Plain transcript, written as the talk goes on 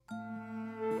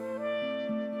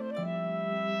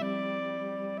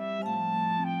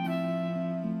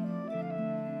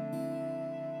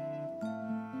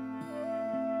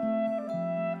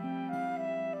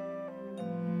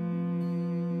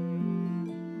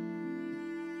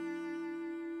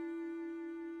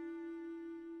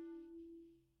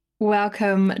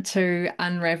Welcome to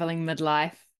Unraveling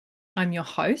Midlife. I'm your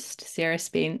host, Sarah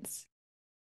Spence.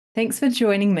 Thanks for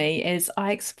joining me as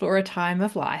I explore a time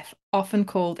of life, often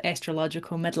called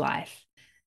astrological midlife,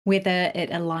 whether it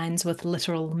aligns with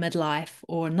literal midlife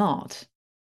or not.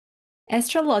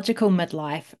 Astrological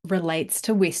midlife relates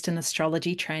to Western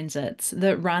astrology transits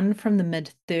that run from the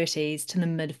mid 30s to the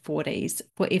mid 40s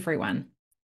for everyone.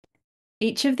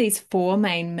 Each of these four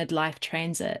main midlife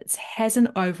transits has an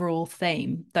overall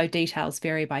theme, though details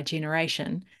vary by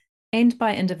generation and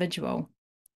by individual.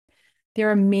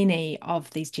 There are many of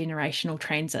these generational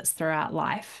transits throughout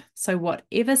life, so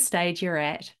whatever stage you're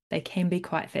at, they can be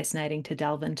quite fascinating to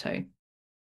delve into.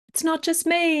 It's not just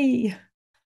me.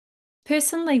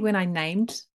 Personally, when I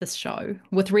named this show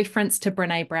with reference to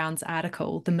Brene Brown's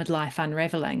article, The Midlife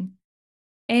Unraveling,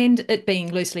 and it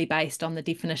being loosely based on the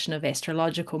definition of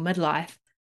astrological midlife,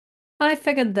 I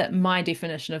figured that my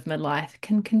definition of midlife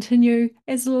can continue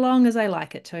as long as I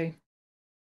like it to.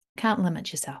 Can't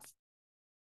limit yourself.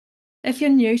 If you're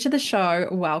new to the show,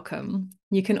 welcome.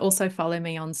 You can also follow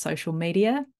me on social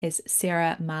media as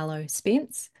Sarah Marlowe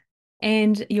Spence,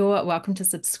 and you're welcome to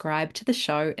subscribe to the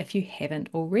show if you haven't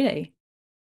already.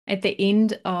 At the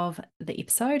end of the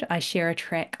episode, I share a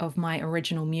track of my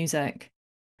original music.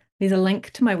 There's a link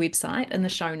to my website in the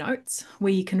show notes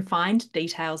where you can find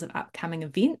details of upcoming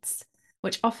events,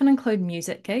 which often include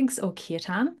music gigs or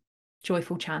kirtan,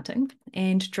 joyful chanting,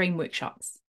 and dream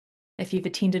workshops. If you've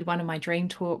attended one of my dream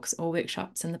talks or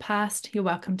workshops in the past, you're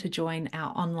welcome to join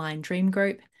our online dream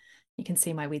group. You can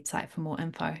see my website for more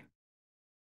info.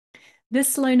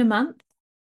 This lunar month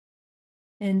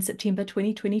in September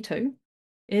 2022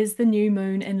 is the new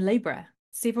moon in Libra,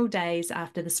 several days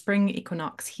after the spring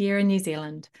equinox here in New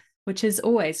Zealand, which is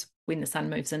always when the sun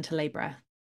moves into Libra.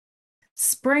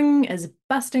 Spring is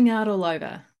busting out all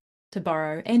over, to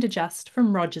borrow and adjust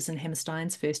from Rodgers and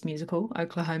Hammerstein's first musical,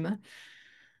 Oklahoma.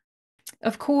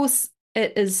 Of course,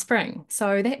 it is spring,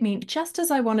 so that meant just as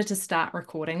I wanted to start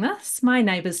recording this, my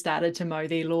neighbours started to mow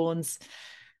their lawns.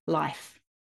 Life.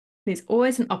 There's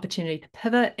always an opportunity to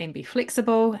pivot and be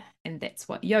flexible, and that's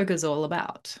what yoga's all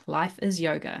about. Life is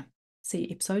yoga. See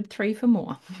episode 3 for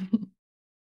more.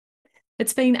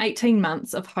 It's been 18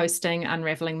 months of hosting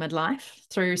Unraveling Midlife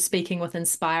through speaking with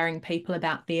inspiring people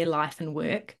about their life and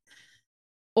work.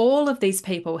 All of these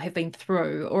people have been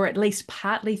through, or at least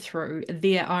partly through,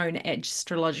 their own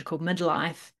astrological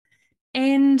midlife.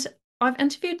 And I've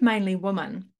interviewed mainly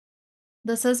women.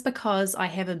 This is because I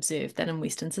have observed that in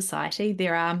Western society,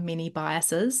 there are many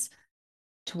biases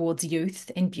towards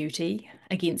youth and beauty,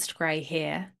 against grey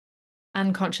hair,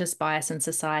 unconscious bias in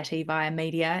society via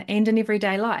media and in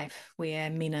everyday life, where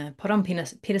men are put on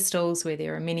pedestals, where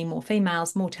there are many more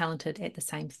females more talented at the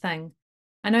same thing.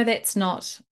 I know that's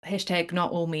not hashtag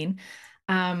not all men,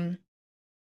 but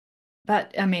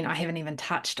I mean, I haven't even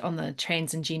touched on the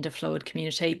trans and gender fluid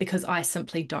community because I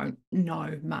simply don't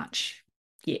know much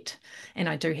yet. And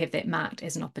I do have that marked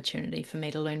as an opportunity for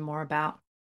me to learn more about.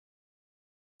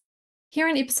 Here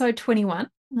in episode 21,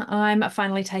 I'm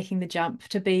finally taking the jump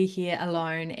to be here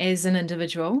alone as an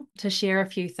individual to share a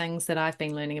few things that I've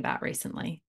been learning about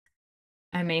recently.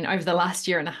 I mean, over the last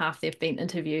year and a half, there have been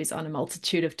interviews on a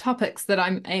multitude of topics that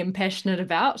I am passionate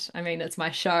about. I mean, it's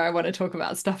my show. I want to talk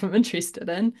about stuff I'm interested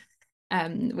in.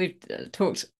 We've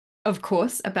talked, of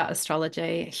course, about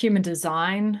astrology, human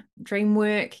design, dream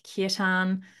work,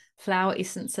 kirtan, flower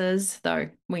essences, though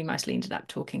we mostly ended up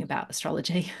talking about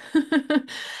astrology.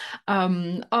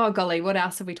 Oh golly, what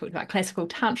else have we talked about? Classical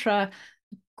tantra,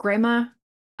 grammar,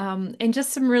 and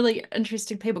just some really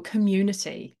interesting people,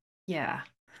 community. Yeah.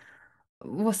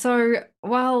 Well, so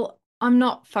while I'm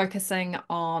not focusing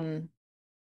on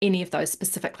any of those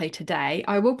specifically today,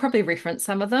 I will probably reference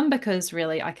some of them because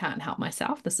really I can't help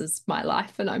myself. This is my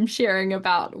life and I'm sharing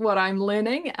about what I'm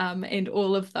learning, and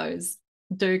all of those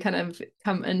do kind of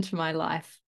come into my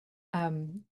life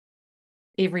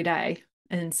every day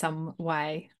in some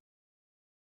way.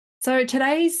 So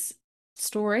today's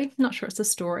story, not sure it's a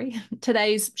story,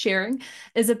 today's sharing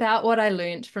is about what I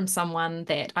learned from someone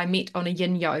that I met on a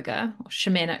yin yoga or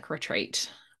shamanic retreat.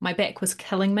 My back was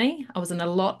killing me. I was in a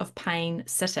lot of pain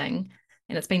sitting,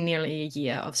 and it's been nearly a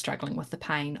year of struggling with the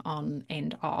pain on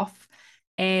and off.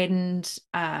 And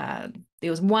there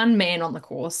was one man on the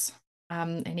course,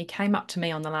 and he came up to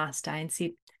me on the last day and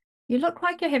said, "You look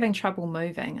like you're having trouble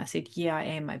moving." I said, "Yeah, I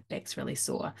am. My back's really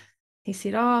sore." He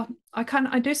said, "Oh,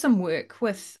 I do some work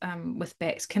with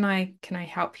backs. Can I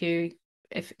help you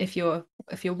if you're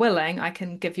willing? I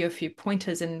can give you a few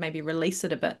pointers and maybe release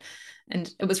it a bit."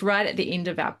 And it was right at the end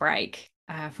of our break.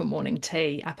 for morning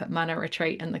tea up at Mana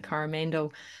Retreat in the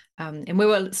Coromandel. And we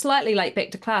were slightly late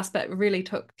back to class, but it really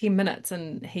took 10 minutes,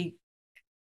 and he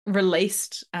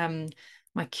released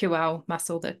my QL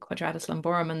muscle, the quadratus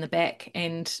lumborum in the back,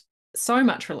 and so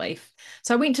much relief.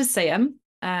 So I went to see him.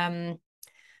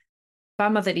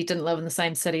 Bummer that he didn't live in the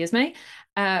same city as me,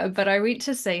 but I went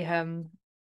to see him,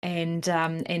 and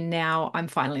now I'm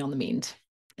finally on the mend.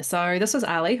 So this was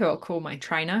Ali, who I'll call my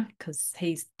trainer because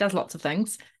he does lots of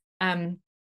things. Um,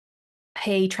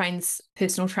 he trains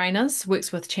personal trainers,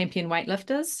 works with champion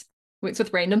weightlifters, works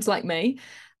with randoms like me,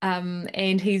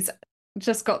 and he's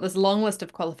just got this long list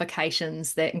of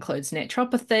qualifications that includes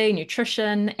naturopathy,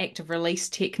 nutrition, active release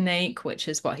technique, which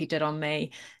is what he did on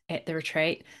me at the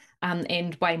retreat,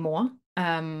 and way more.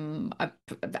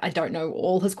 I don't know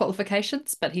all his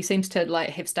qualifications, but he seems to like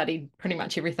have studied pretty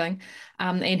much everything.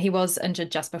 And he was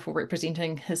injured just before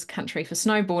representing his country for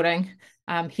snowboarding.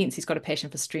 Hence, he's got a passion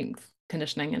for strength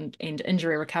conditioning and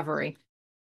injury recovery.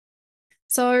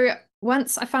 So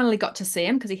once I finally got to see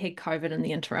him, because he had COVID in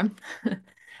the interim,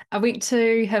 I went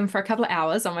to him for a couple of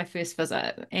hours on my first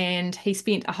visit, and he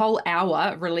spent a whole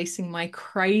hour releasing my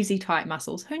crazy tight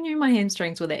muscles. Who knew my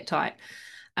hamstrings were that tight?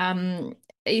 Um,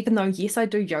 Even though, yes, I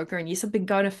do yoga, and yes, I've been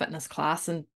going to fitness class,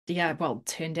 and yeah, well,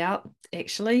 turned out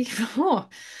actually. Oh.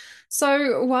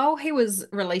 So while he was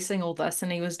releasing all this,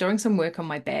 and he was doing some work on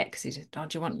my back, because he said, "Oh,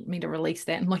 do you want me to release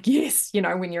that?" I'm like, "Yes."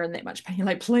 When you're in that much pain, you're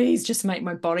like, "Please, just make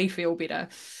my body feel better."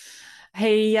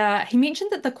 He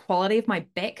mentioned that the quality of my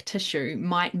back tissue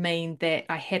might mean that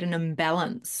I had an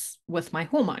imbalance with my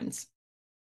hormones.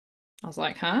 I was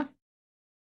like, "Huh?"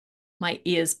 My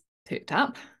ears perked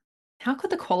up. How could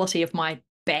the quality of my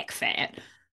back fat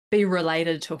be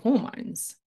related to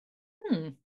hormones? Hmm.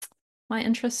 My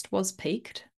interest was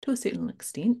piqued to a certain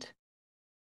extent.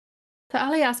 So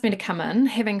Ali asked me to come in,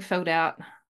 having filled out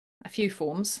a few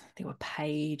forms. There were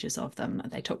pages of them.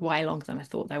 They took way longer than I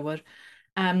thought they would.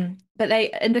 But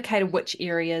they indicated which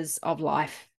areas of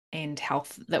life and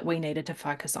health that we needed to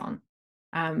focus on.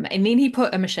 And then he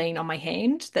put a machine on my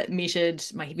hand that measured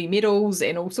my heavy metals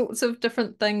and all sorts of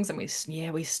different things. And we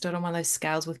stood on one of those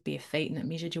scales with bare feet, and it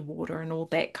measured your water and all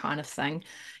that kind of thing.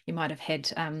 You might have had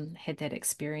that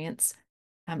experience.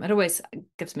 It always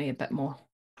gives me a bit more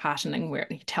heartening where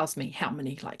he tells me how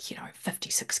many,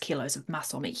 56 kilos of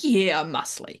muscle. I'm like, yeah, I'm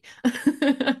muscly.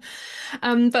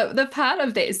 But the part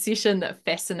of that session that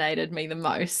fascinated me the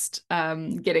most,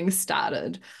 getting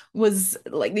started, was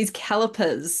like these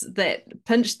calipers that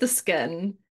pinched the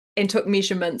skin and took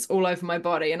measurements all over my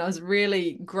body. And I was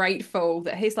really grateful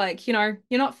that he's like, you're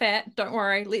not fat. Don't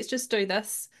worry. Let's just do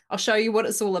this. I'll show you what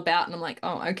it's all about. And I'm like,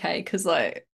 oh, okay. Because,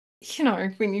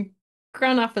 when you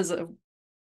grown up as a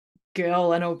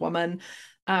girl and a woman.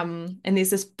 And there's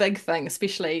this big thing,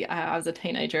 especially I was a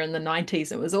teenager in the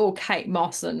 90s. It was all Kate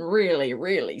Moss and really,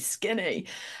 really skinny.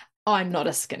 I'm not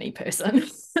a skinny person.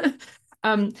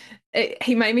 um,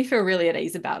 he made me feel really at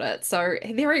ease about it. So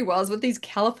there he was with these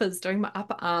calipers doing my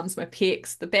upper arms, my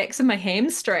pecs, the backs of my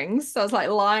hamstrings. So I was like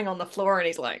lying on the floor, and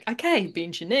he's like, okay,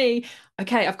 bend your knee.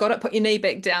 Okay, I've got it, put your knee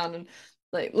back down, and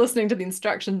like listening to the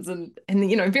instructions and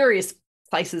various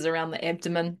places around the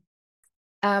abdomen.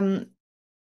 Um,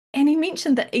 and he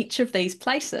mentioned that each of these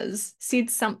places said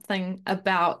something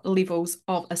about levels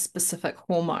of a specific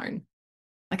hormone.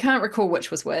 I can't recall which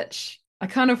was which. I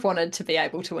kind of wanted to be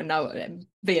able to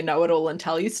be a know-it-all and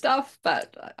tell you stuff,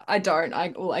 but I don't.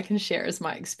 All I can share is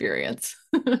my experience.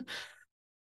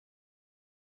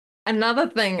 Another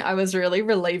thing I was really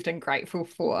relieved and grateful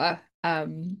for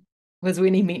was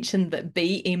when he mentioned that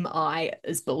BMI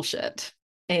is bullshit.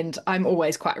 And I'm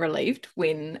always quite relieved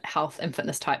when health and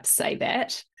fitness types say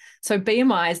that. So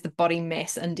BMI is the body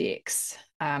mass index.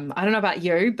 I don't know about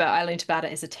you, but I learned about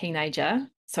it as a teenager.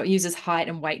 So it uses height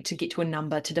and weight to get to a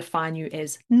number to define you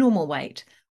as normal weight,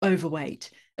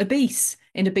 overweight, obese,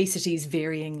 and obesity's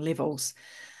varying levels.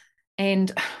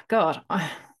 And God,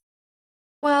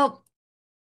 well,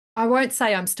 I won't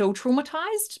say I'm still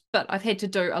traumatized, but I've had to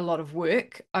do a lot of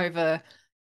work over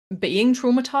being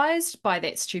traumatized by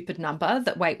that stupid number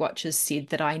that Weight Watchers said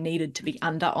that I needed to be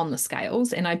under on the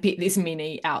scales. And I bet there's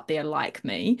many out there like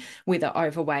me, whether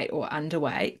overweight or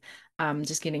underweight,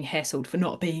 just getting hassled for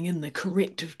not being in the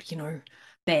correct,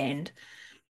 band.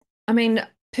 I mean,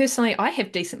 personally, I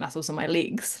have decent muscles on my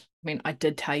legs. I mean, I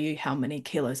did tell you how many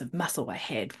kilos of muscle I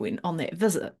had when on that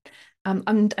visit. I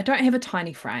don't have a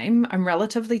tiny frame. I'm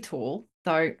relatively tall,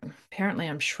 though apparently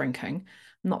I'm shrinking.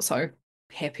 I'm not so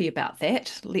happy about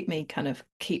that. Let me kind of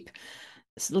keep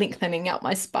lengthening out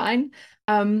my spine.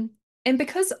 And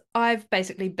because I've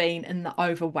basically been in the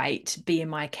overweight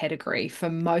BMI category for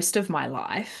most of my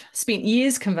life, spent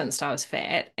years convinced I was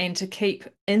fat, and to keep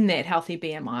in that healthy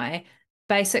BMI,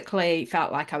 basically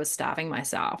felt like I was starving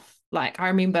myself. Like I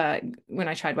remember when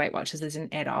I tried Weight Watchers as an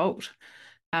adult,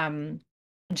 um,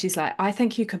 and she's like, I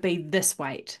think you could be this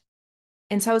weight.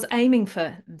 And so I was aiming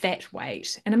for that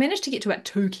weight, and I managed to get to about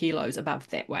 2 kilos above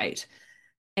that weight.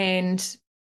 And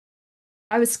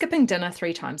I was skipping dinner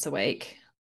 3 times a week.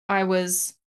 I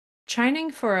was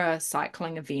training for a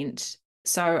cycling event.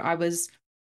 So I was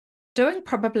doing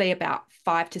probably about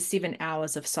 5 to 7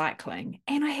 hours of cycling,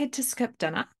 and I had to skip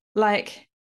dinner. Like,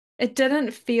 it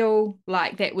didn't feel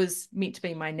like that was meant to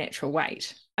be my natural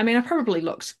weight. I mean, I probably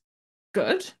looked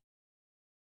good,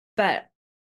 but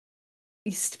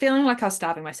feeling like I was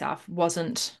starving myself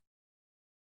wasn't,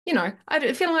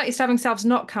 I feel like starving self's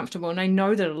not comfortable. And I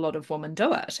know that a lot of women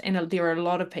do it. And there are a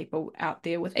lot of people out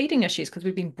there with eating issues because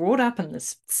we've been brought up in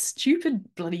this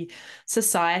stupid bloody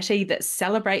society that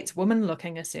celebrates women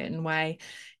looking a certain way.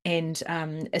 And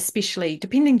especially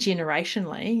depending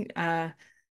generationally,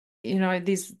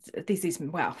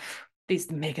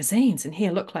 these magazines and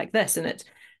here look like this. And it's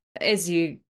as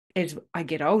you as I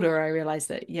get older, I realize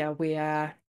that, yeah, we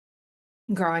are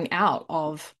growing out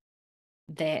of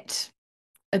that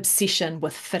obsession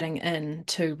with fitting in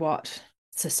to what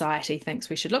society thinks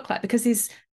we should look like, because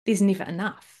there's never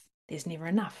enough. There's never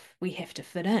enough. We have to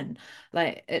fit in.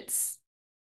 Like it's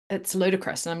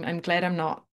ludicrous. And I'm glad I'm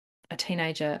not a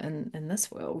teenager in this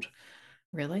world,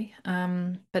 really.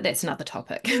 But that's another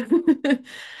topic.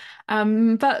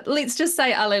 But let's just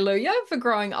say alleluia for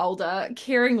growing older,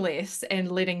 caring less,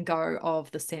 and letting go of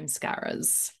the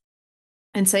samskaras.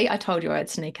 And see, I told you I'd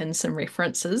sneak in some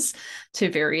references to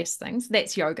various things.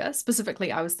 That's yoga. Specifically,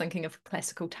 I was thinking of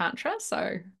classical tantra.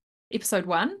 So, episode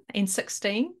 1 and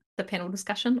 16, the panel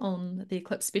discussion on the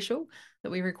Eclipse special that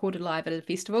we recorded live at a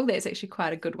festival. That's actually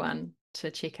quite a good one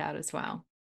to check out as well.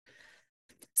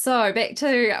 So, back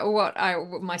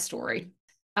to my story.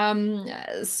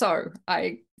 So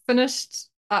I finished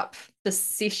up the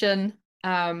session.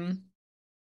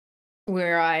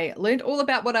 Where I learned all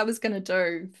about what I was going to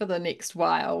do for the next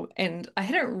while, and I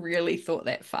hadn't really thought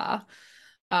that far.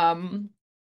 Um,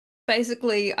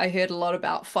 Basically, I heard a lot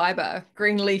about fiber,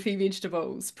 green leafy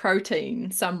vegetables,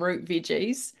 protein, some root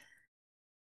veggies,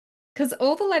 because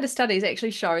all the latest studies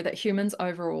actually show that humans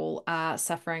overall are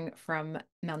suffering from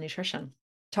malnutrition.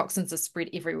 Toxins are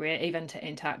spread everywhere, even to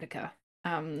Antarctica.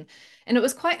 And it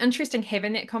was quite interesting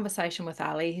having that conversation with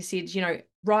Ali. He said,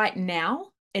 right now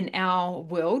in our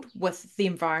world, with the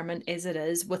environment as it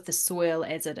is, with the soil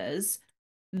as it is,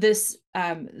 this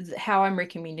how I'm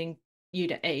recommending you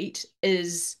to eat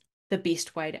is the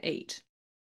best way to eat.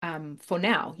 For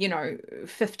now,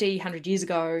 50, 100 years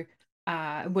ago,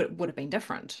 would have been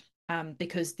different,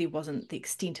 because there wasn't the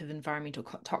extent of environmental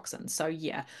toxins. So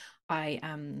yeah, I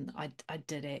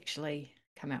did actually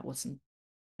come out with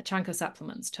a chunk of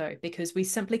supplements too, because we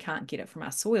simply can't get it from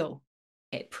our soil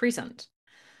at present.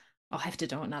 I'll have to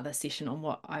do another session on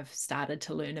what I've started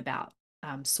to learn about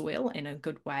soil, and a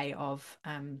good way of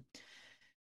an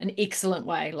excellent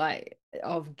way, like,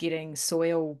 of getting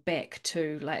soil back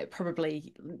to, like,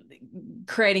 probably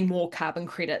creating more carbon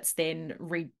credits than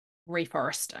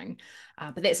reforesting.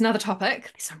 But that's another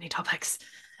topic. There's so many topics.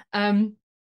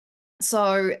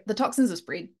 So the toxins are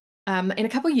spread. And a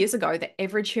couple of years ago, the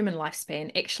average human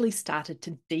lifespan actually started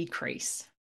to decrease.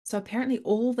 So apparently,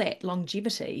 all that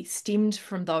longevity stemmed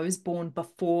from those born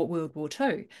before World War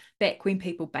II, back when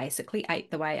people basically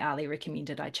ate the way Ali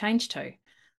recommended I change to.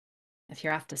 If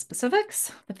you're after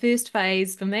specifics, the first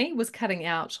phase for me was cutting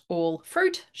out all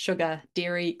fruit, sugar,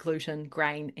 dairy, gluten,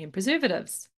 grain, and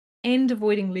preservatives, and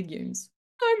avoiding legumes.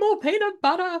 No more peanut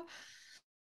butter.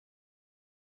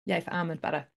 Yay for almond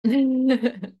butter.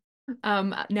 Now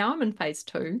I'm in phase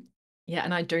 2. Yeah,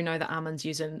 and I do know that almonds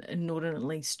use an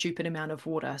inordinately stupid amount of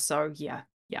water. So yeah,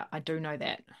 I do know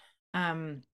that.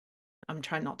 Um, I'm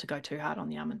trying not to go too hard on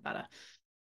the almond butter.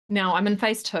 Now I'm in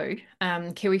phase 2.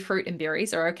 Kiwi fruit and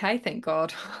berries are okay, thank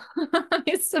God.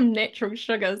 There's some natural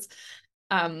sugars.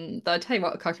 Though I tell you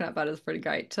what, coconut butter is pretty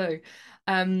great too.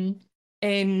 Um,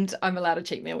 and I'm allowed a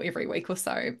cheat meal every week or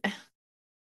so.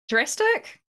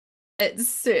 Drastic? It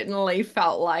certainly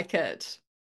felt like it.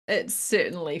 It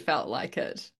certainly felt like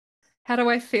it. How do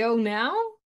I feel now?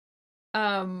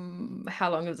 How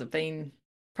long has it been?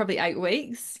 Probably 8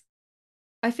 weeks.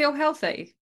 I feel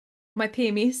healthy. My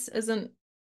PMS isn't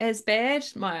as bad,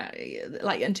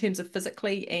 like in terms of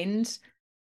physically and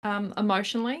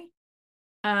emotionally.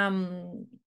 In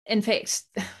fact,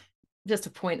 just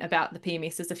a point about the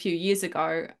PMSs a few years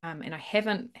ago, and I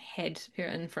haven't had her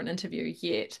in for an interview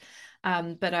yet,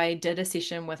 but I did a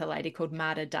session with a lady called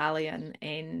Marta Dalian,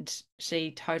 and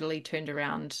she totally turned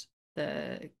around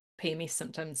the PMS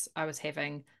symptoms I was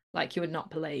having like you would not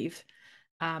believe.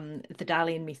 The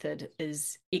Dalian method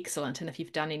is excellent, and if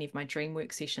you've done any of my dream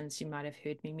work sessions, you might have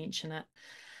heard me mention it.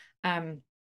 Um,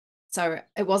 so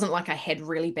it wasn't like I had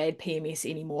really bad PMS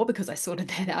anymore because I sorted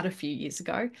that out a few years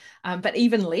ago. But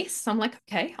even less, so I'm like,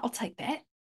 okay, I'll take that.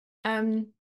 Um,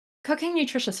 Cooking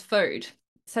nutritious food.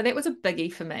 So that was a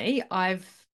biggie for me. I've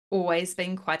always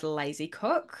been quite a lazy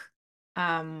cook.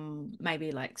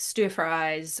 Maybe like stir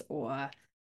fries, or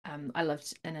I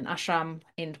lived in an ashram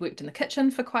and worked in the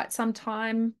kitchen for quite some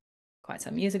time, quite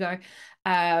some years ago.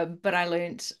 But I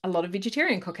learned a lot of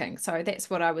vegetarian cooking. So that's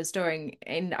what I was doing.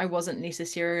 And I wasn't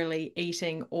necessarily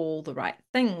eating all the right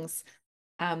things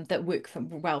that work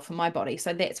well for my body.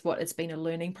 So that's what it's been a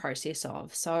learning process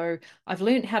of. So I've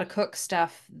learned how to cook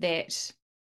stuff that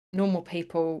normal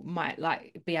people might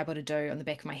like be able to do on the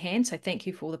back of my hand. So thank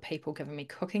you for all the people giving me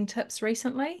cooking tips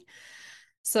recently.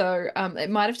 So it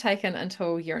might have taken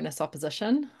until Uranus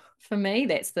opposition for me.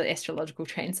 That's the astrological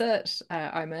transit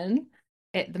I'm in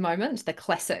at the moment, the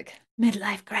classic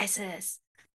midlife crisis.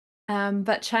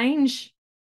 But change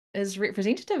is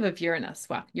representative of Uranus.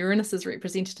 Well, Uranus is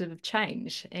representative of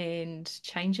change, and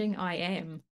changing I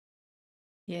am.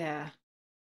 Yeah.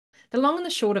 The long and the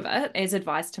short of it, as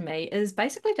advised to me, is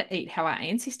basically to eat how our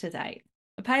ancestors ate,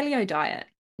 a paleo diet.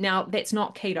 Now, that's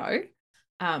not keto.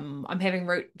 I'm having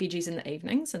root veggies in the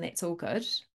evenings, and that's all good.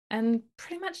 And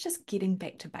pretty much just getting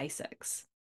back to basics,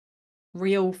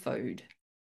 real food.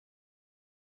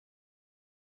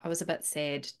 I was a bit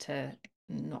sad to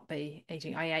not be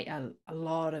eating. I ate a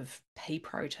lot of pea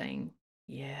protein.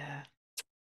 Yeah.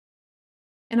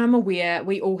 And I'm aware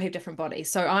we all have different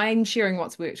bodies. So I'm sharing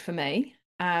what's worked for me.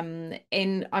 And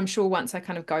I'm sure once I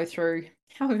kind of go through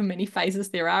however many phases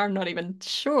there are, I'm not even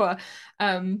sure.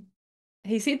 Um,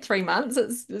 he said 3 months.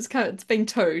 It's been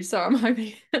two, so I'm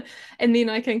hoping, and then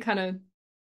I can kind of.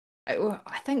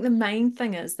 I think the main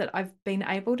thing is that I've been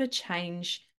able to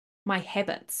change my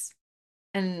habits,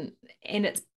 and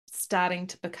it's starting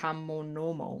to become more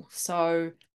normal.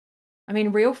 So I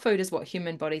mean, real food is what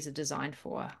human bodies are designed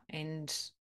for. And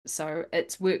so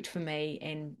it's worked for me.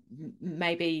 And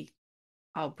maybe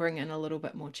I'll bring in a little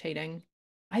bit more cheating.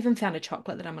 I even found a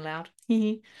chocolate that I'm allowed.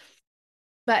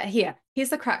 But here's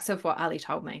the crux of what Ali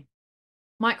told me: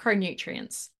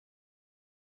 micronutrients,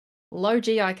 low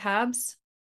GI carbs.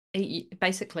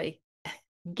 Basically,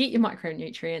 get your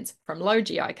micronutrients from low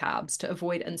GI carbs to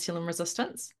avoid insulin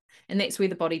resistance. And that's where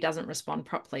the body doesn't respond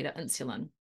properly to insulin.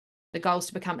 The goal is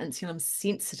to become insulin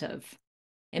sensitive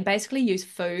and basically use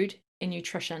food and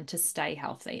nutrition to stay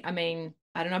healthy. I mean,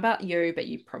 I don't know about you, but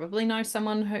you probably know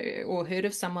someone who, or heard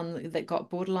of someone that got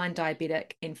borderline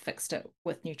diabetic and fixed it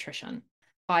with nutrition.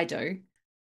 I do.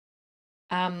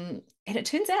 And it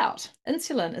turns out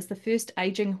insulin is the first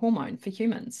aging hormone for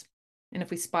humans. And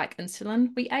if we spike insulin,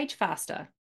 we age faster.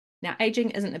 Now,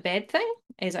 aging isn't a bad thing,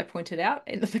 as I pointed out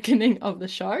at the beginning of the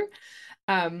show.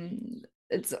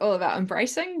 It's all about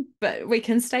embracing, but we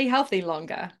can stay healthy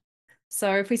longer.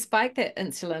 So if we spike that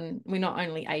insulin, we not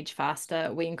only age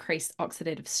faster, we increase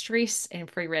oxidative stress and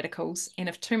free radicals. And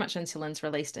if too much insulin is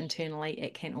released internally,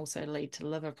 it can also lead to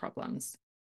liver problems.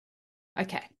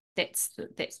 Okay, that's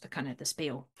the kind of the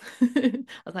spiel. I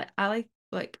was like, Ali,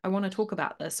 like I want to talk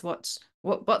about this. What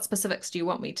specifics do you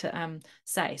want me to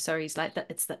say? So he's like that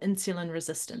it's the insulin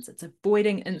resistance. It's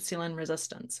avoiding insulin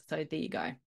resistance. So there you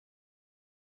go.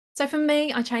 So for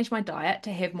me, I changed my diet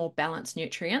to have more balanced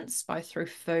nutrients, both through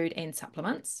food and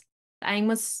supplements. The aim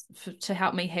was to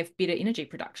help me have better energy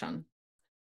production.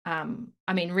 I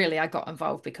mean, really, I got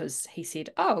involved because he said,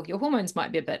 "Oh, your hormones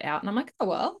might be a bit out," and I'm like, "Oh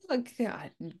well, like, yeah,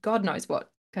 God knows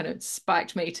what kind of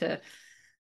spiked me to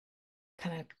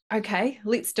kind of okay,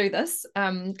 let's do this."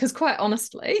 Because quite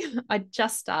honestly, I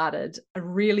just started a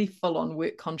really full-on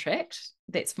work contract.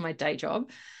 That's for my day job,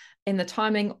 and the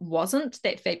timing wasn't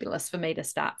that fabulous for me to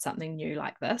start something new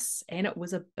like this, and it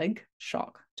was a big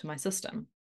shock to my system.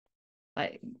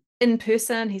 Like in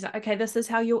person, he's like, okay, this is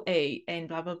how you'll eat, and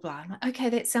blah blah blah. I'm like, okay,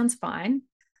 that sounds fine.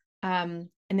 And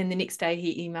then the next day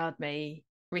he emailed me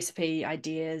recipe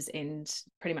ideas and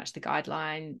pretty much the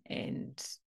guideline. And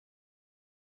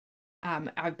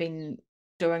I've been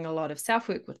doing a lot of self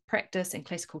work with practice and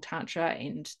classical tantra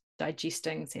and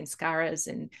digesting samskaras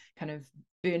and kind of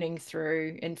burning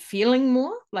through and feeling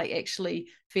more, like actually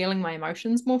feeling my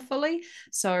emotions more fully.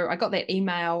 So I got that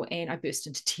email and I burst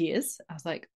into tears. I was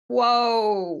like,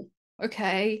 whoa,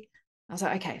 okay. I was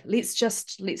like, okay, let's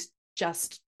just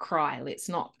cry. Let's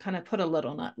not kind of put a lid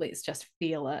on it. Let's just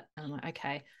feel it. And I'm like,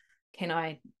 okay, can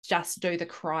I just do the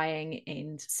crying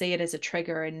and see it as a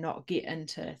trigger and not get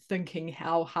into thinking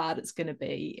how hard it's going to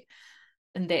be?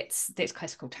 And that's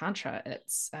classical tantra.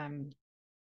 It's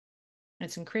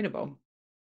incredible.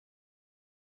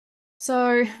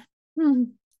 So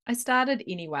I started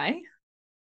anyway,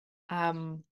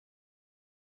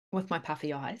 with my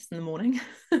puffy eyes in the morning.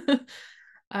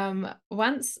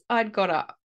 Once I'd got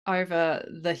up over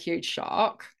the huge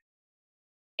shock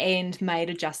and made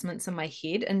adjustments in my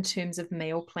head in terms of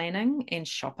meal planning and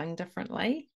shopping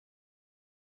differently,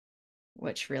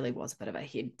 which really was a bit of a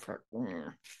head for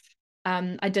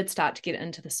I did start to get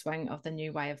into the swing of the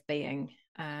new way of being.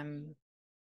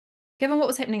 Given what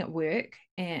was happening at work,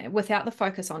 and without the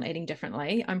focus on eating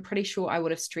differently, I'm pretty sure I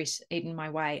would have stress eaten my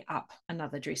way up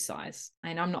another dress size.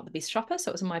 And I'm not the best shopper,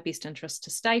 so it was in my best interest to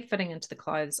stay fitting into the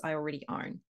clothes I already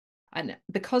own. And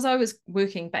because I was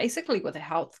working basically with a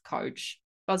health coach,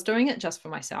 I was doing it just for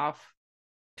myself.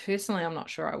 Personally, I'm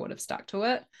not sure I would have stuck to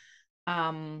it.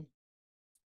 And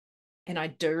I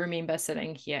do remember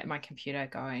sitting here at my computer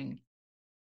going,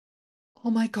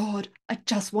 oh my God, I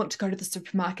just want to go to the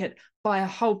supermarket, buy a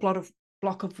whole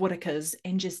block of Whittaker's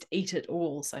and just eat it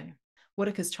all. So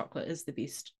Whittaker's chocolate is the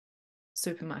best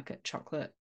supermarket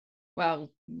chocolate.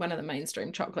 Well, one of the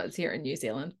mainstream chocolates here in New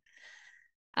Zealand.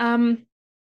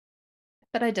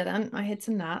 But I didn't. I had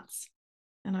some nuts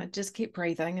and I just kept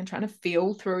breathing and trying to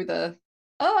feel through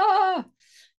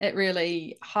it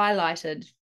really highlighted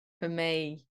for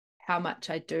me how much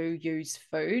I do use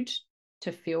food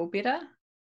to feel better.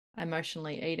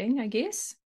 Emotionally eating, I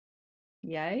guess.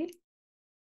 Yay.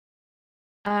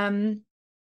 So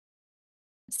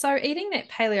eating that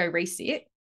paleo reset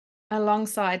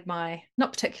alongside my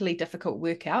not particularly difficult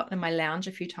workout in my lounge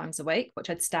a few times a week, which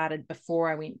I'd started before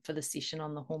I went for the session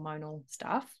on the hormonal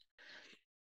stuff.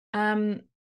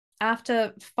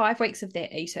 After 5 weeks of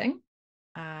that eating,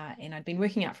 and I'd been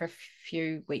working out for a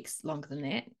few weeks longer than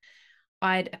that,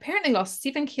 I'd apparently lost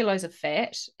 7 kilos of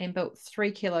fat and built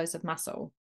 3 kilos of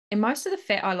muscle. And most of the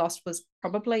fat I lost was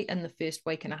probably in the first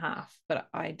week and a half, but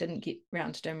I didn't get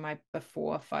around to doing my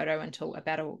before photo until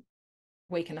about a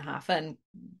week and a half in.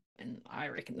 And I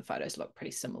reckon the photos look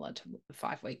pretty similar to the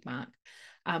 5-week mark.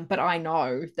 But I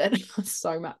know that it was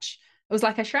so much. It was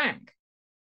like I shrank.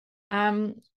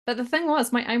 But the thing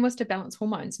was, my aim was to balance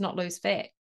hormones, not lose fat.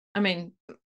 I mean,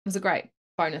 it was a great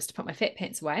bonus to put my fat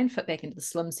pants away and fit back into the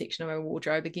slim section of my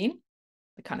wardrobe again.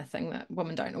 The kind of thing that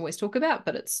women don't always talk about,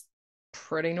 but it's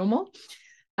pretty normal.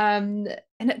 And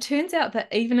it turns out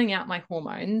that evening out my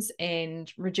hormones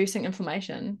and reducing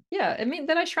inflammation, it meant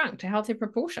that I shrunk to healthy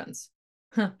proportions.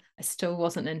 I still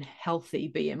wasn't in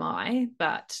healthy BMI,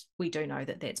 but we do know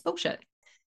that that's bullshit.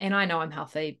 And I know I'm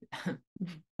healthy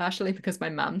partially because my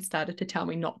mum started to tell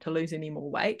me not to lose any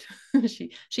more weight.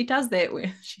 she does that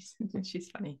where she's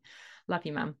funny. Love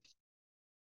you, mum.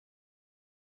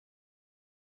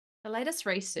 The latest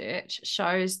research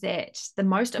shows that the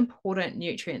most important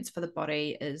nutrients for the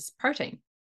body is protein.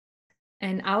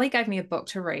 And Ali gave me a book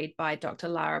to read by Dr.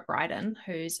 Lara Briden,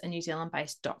 who's a New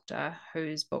Zealand-based doctor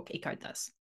whose book echoed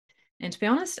this. And to be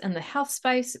honest, in the health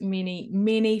space,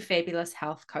 many fabulous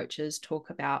health coaches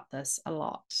talk about this a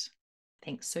lot.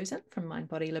 Thanks, Susan, from Mind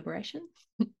Body Liberation.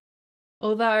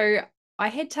 Although I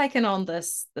had taken on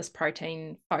this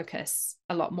protein focus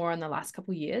a lot more in the last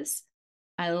couple of years,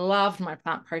 I loved my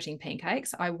plant protein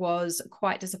pancakes. I was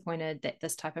quite disappointed that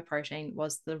this type of protein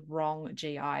was the wrong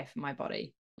GI for my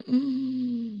body.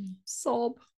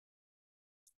 Sob.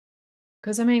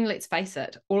 Because, I mean, let's face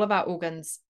it, all of our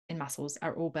organs and muscles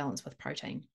are all balanced with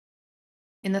protein.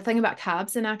 And the thing about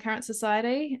carbs in our current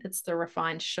society, it's the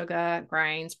refined sugar,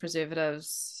 grains,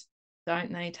 preservatives.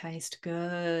 Don't they taste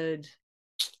good?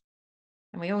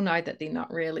 And we all know that they're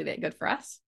not really that good for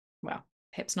us. Well,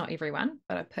 perhaps not everyone,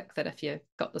 but I pick that if you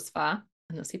got this far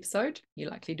in this episode, you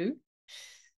likely do.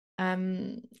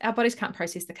 Our bodies can't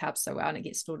process the carbs so well, and it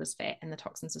gets stored as fat, and the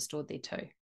toxins are stored there too.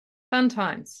 Fun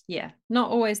times, yeah. Not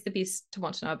always the best to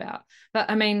want to know about. But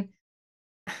I mean,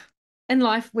 in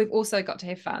life, we've also got to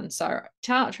have fun. So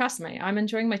trust me, I'm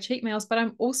enjoying my cheat meals, but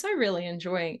I'm also really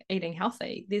enjoying eating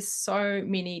healthy. There's so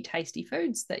many tasty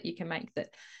foods that you can make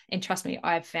that, and trust me,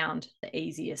 I've found the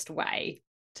easiest way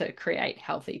to create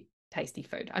healthy, tasty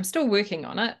food. I'm still working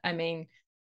on it. I mean,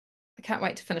 I can't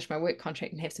wait to finish my work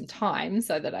contract and have some time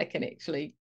so that I can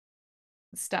actually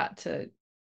start to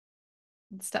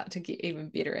get even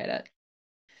better at it.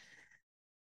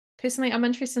 Personally, I'm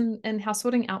interested in how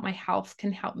sorting out my health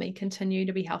can help me continue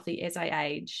to be healthy as I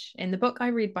age. And the book I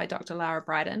read by Dr. Lara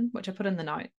Briden, which I put in the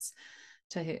notes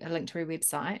to a link to her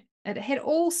website, It had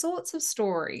all sorts of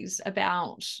stories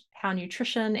about how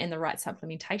nutrition and the right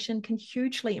supplementation can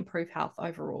hugely improve health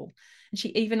overall. And she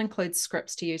even includes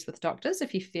scripts to use with doctors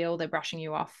if you feel they're brushing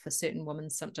you off for certain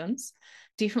women's symptoms.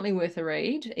 Definitely worth a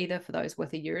read, either for those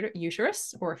with a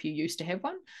uterus or if you used to have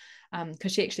one,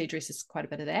 because she actually addresses quite a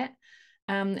bit of that.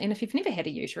 And if you've never had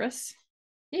a uterus,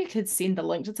 you could send the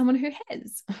link to someone who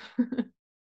has.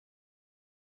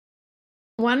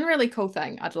 One really cool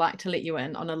thing I'd like to let you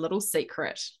in on a little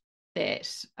secret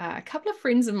that a couple of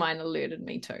friends of mine alerted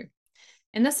me to.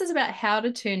 And this is about how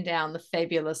to turn down the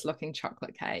fabulous looking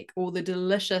chocolate cake or the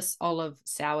delicious olive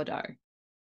sourdough.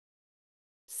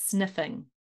 Sniffing.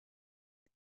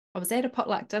 I was at a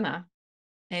potluck dinner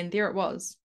and there it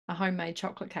was, a homemade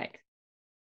chocolate cake.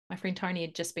 My friend Tony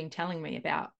had just been telling me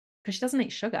about, because she doesn't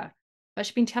eat sugar, but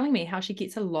she'd been telling me how she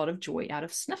gets a lot of joy out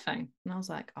of sniffing. And I was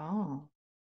like,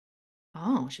 she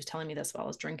was telling me this while I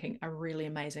was drinking a really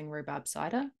amazing rhubarb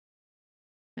cider.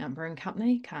 Mountain Brewing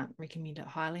Company, can't recommend it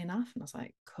highly enough. And I was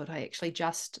like, could I actually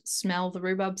just smell the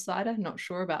rhubarb cider? Not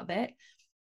sure about that.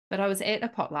 But I was at a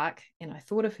potluck and I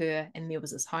thought of her, and there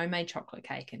was this homemade chocolate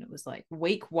cake, and it was like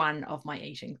week one of my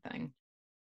eating thing.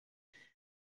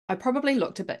 I probably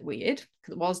looked a bit weird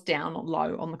because it was down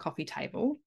low on the coffee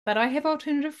table, but I have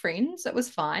alternative friends. It was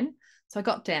fine. So I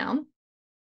got down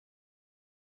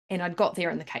and I'd got there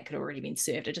and the cake had already been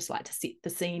served. I just like to set the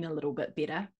scene a little bit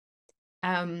better.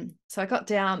 So I got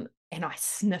down and I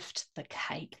sniffed the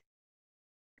cake.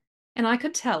 And I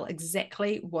could tell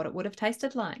exactly what it would have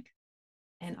tasted like.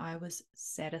 And I was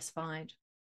satisfied.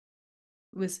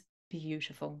 It was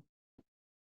beautiful.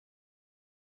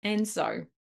 And so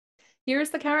here is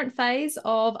the current phase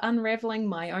of unraveling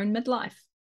my own midlife.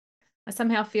 I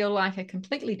somehow feel like a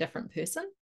completely different person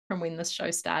from when this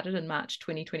show started in March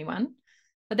 2021.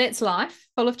 But that's life,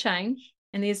 full of change.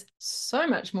 And there's so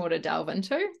much more to delve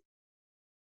into.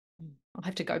 I'll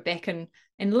have to go back and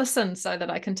listen so that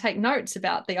I can take notes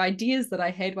about the ideas that I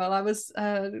had while I was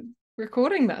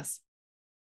recording this.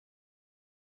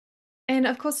 And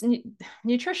of course,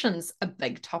 nutrition's a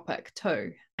big topic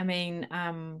too. I mean,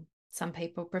 some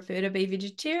people prefer to be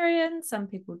vegetarian, some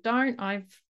people don't. I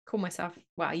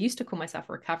used to call myself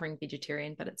a recovering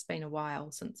vegetarian, but it's been a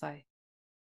while since I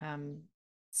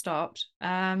stopped.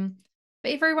 But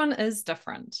everyone is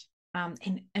different.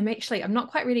 And I'm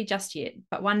not quite ready just yet,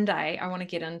 but one day I want to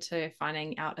get into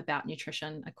finding out about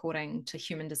nutrition according to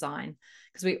human design,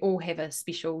 because we all have a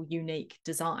special, unique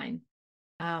design.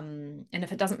 And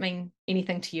if it doesn't mean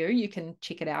anything to you, you can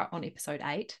check it out on episode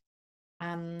 8.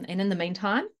 And in the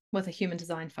meantime, with a human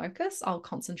design focus, I'll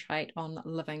concentrate on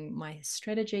living my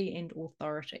strategy and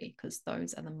authority, because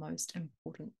those are the most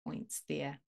important points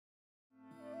there.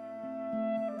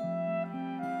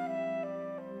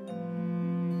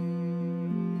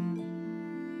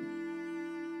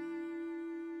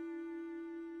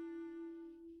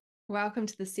 Welcome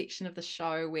to the section of the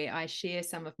show where I share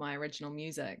some of my original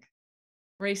music.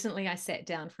 Recently, I sat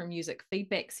down for a music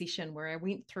feedback session where I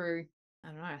went through,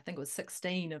 I think it was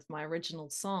 16 of my original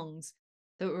songs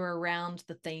that were around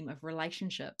the theme of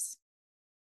relationships.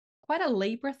 Quite a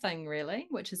Libra thing, really,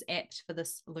 which is apt for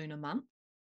this lunar month.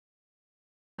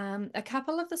 A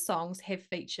couple of the songs have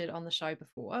featured on the show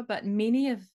before, but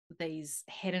many of these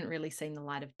hadn't really seen the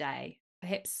light of day,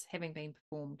 perhaps having been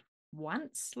performed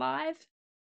once live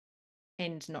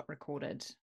and not recorded.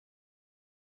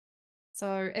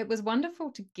 So it was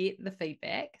wonderful to get the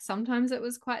feedback. Sometimes it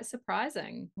was quite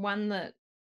surprising. There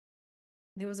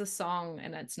was a song,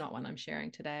 and it's not one I'm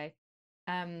sharing today.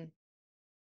 I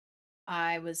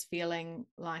was feeling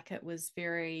like it was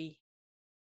very,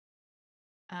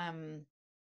 it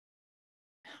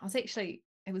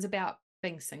was about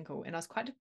being single, and I was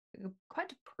quite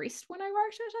depressed when I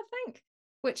wrote it, I think,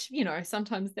 which,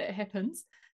 sometimes that happens.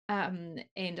 And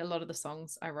a lot of the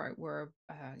songs I wrote were,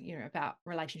 about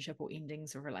relationship or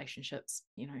endings of relationships.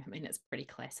 It's pretty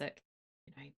classic.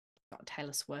 Got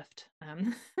Taylor Swift.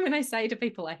 When I say to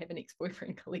people I have an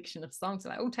ex-boyfriend collection of songs,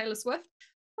 they're like, oh, Taylor Swift?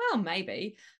 Well,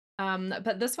 maybe.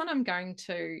 But this one I'm going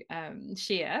to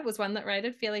share was one that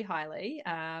rated fairly highly.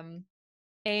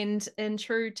 And in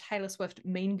true Taylor Swift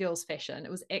Mean Girls fashion, it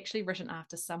was actually written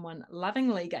after someone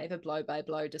lovingly gave a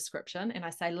blow-by-blow description. And I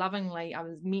say lovingly, I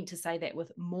was meant to say that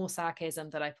with more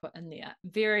sarcasm that I put in there.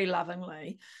 Very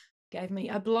lovingly gave me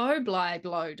a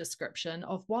blow-by-blow description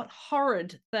of what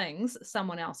horrid things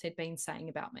someone else had been saying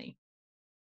about me.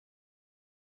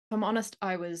 If I'm honest,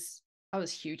 I was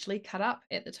hugely cut up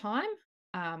at the time.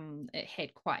 It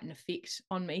had quite an effect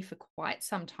on me for quite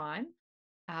some time.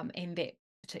 And that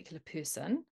particular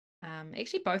person,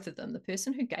 actually both of them, the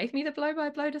person who gave me the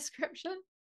blow-by-blow description,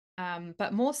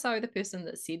 but more so the person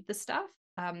that said the stuff,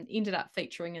 ended up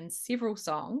featuring in several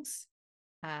songs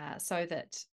so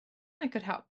that I could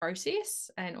help process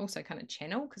and also kind of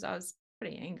channel because I was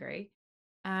pretty angry.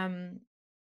 And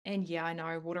yeah, I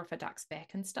know water off a duck's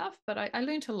back and stuff, but I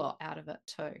learned a lot out of it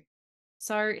too.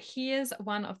 So here's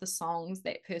one of the songs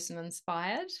that person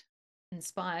inspired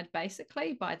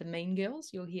basically by the Mean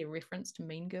Girls. You'll hear reference to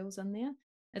Mean Girls in there.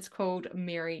 It's called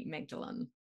Mary Magdalene.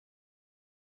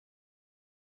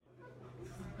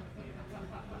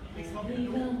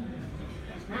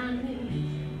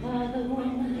 The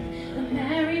woman, the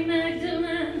Mary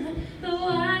Magdalene, the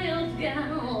wild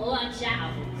gal, watch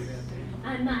out.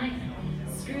 I might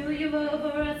screw you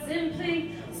over or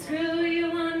simply screw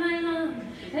you on my long,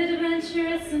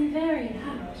 adventurous and very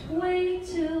hot way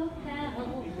to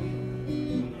hell.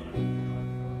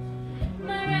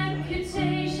 My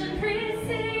reputation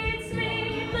precedes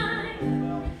me, my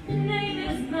name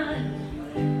is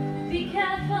Mud. Be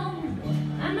careful,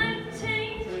 I might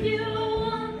taint you,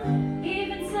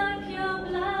 even suck your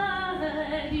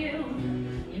blood. You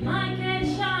might get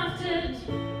shafted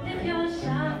if your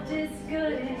shaft is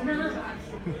good enough.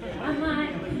 I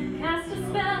might cast a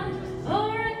spell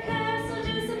or a curse or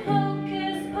do some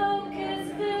hocus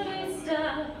pocus voodoo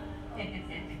stuff.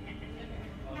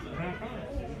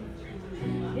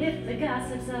 If the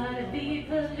gossips are to be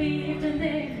believed and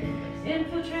they've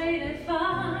infiltrated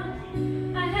far,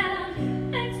 I have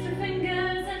extra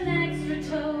fingers and extra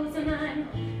toes, and I'm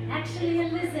actually a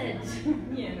lizard.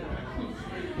 You know,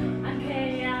 I'm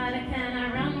chaotic and I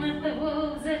run with the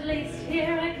wolves. At least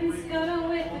here I can scuttle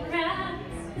with the crabs.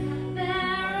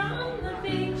 They're on the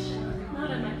beach, not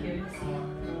on my cubes.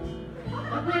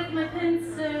 But with my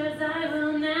pincers I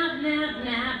will nab you.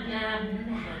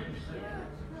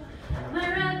 My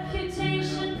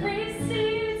reputation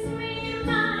precedes me,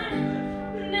 my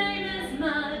name is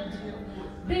Mud.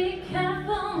 Be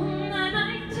careful, I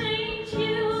might taint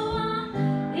you,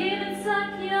 even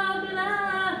suck your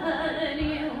blood.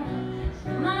 You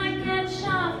might get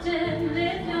shafted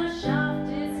if your shaft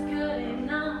is good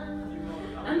enough.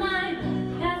 I might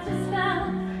cast a spell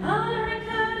or a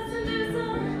curse and do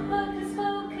some hocus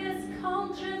pocus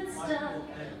cauldron stuff.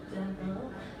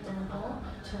 Devil,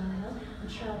 trial and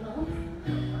trouble.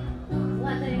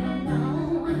 What they don't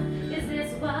know is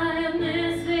this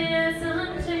wildness, this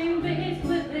untamed beast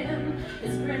within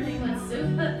is brimming with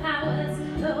superpowers,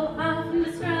 though often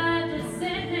described as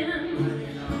sin.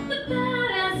 The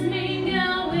badass mean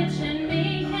girl witch in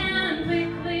me can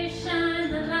quickly shine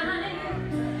the light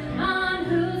on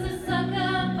who's a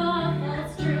sucker for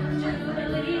false truth to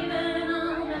believe in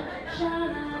all that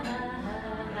shine.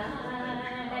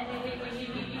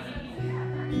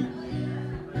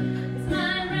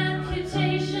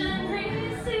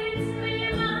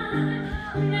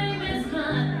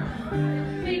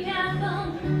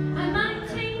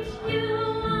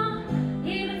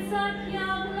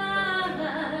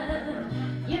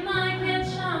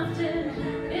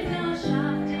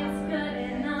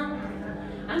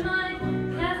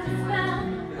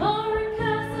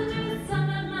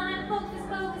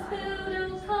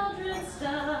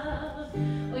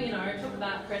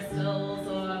 Crystals,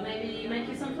 or maybe make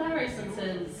you some flower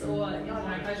essences, or I don't know,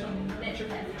 go to a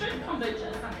naturopath, drink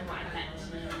kombucha, something like that.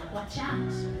 Watch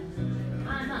out!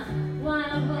 I'm a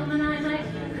wild woman, I might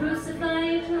crucify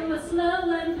you to a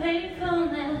slow and painful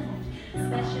death,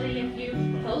 especially if you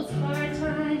pose for a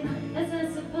time as a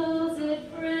supposed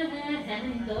friend.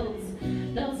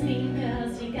 Those mean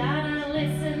girls, you gotta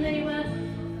listen, they were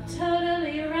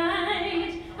totally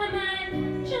right. I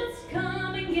might just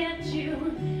come and get you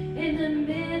in the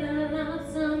middle of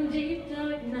some deep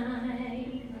dark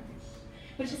night,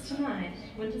 which is tonight,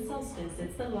 winter solstice.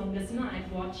 It's the longest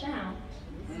night, watch out.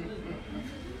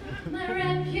 My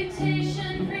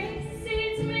reputation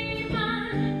precedes me,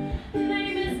 my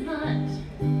name is Mud.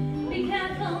 Be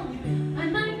careful, I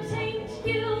might taint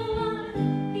you,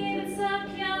 even suck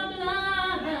your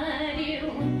blood.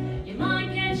 You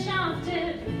might get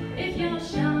shafted if your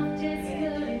shaft is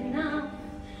good enough.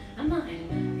 I might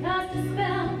cast a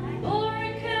spell or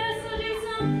a curse or do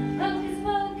some hocus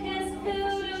pocus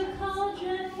voodoo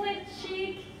cauldron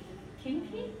witchy,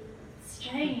 kinky,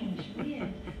 strange,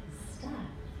 weird stuff.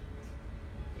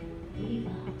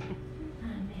 Evil,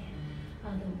 I'm here,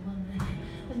 are the woman,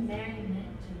 the Mary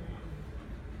Magdalene,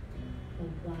 the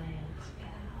wild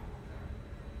cow.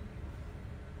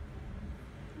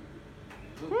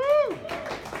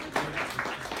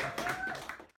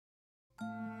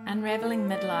 Unravelling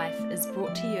Midlife is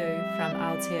brought to you from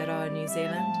Aotearoa, New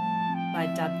Zealand by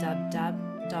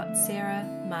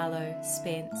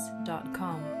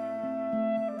www.sarahmarlowspence.com.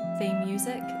 Theme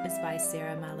music is by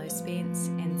Sarah Marlow Spence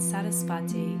and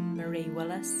Sarasvati Marie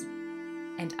Willis,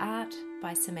 and art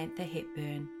by Samantha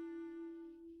Hepburn.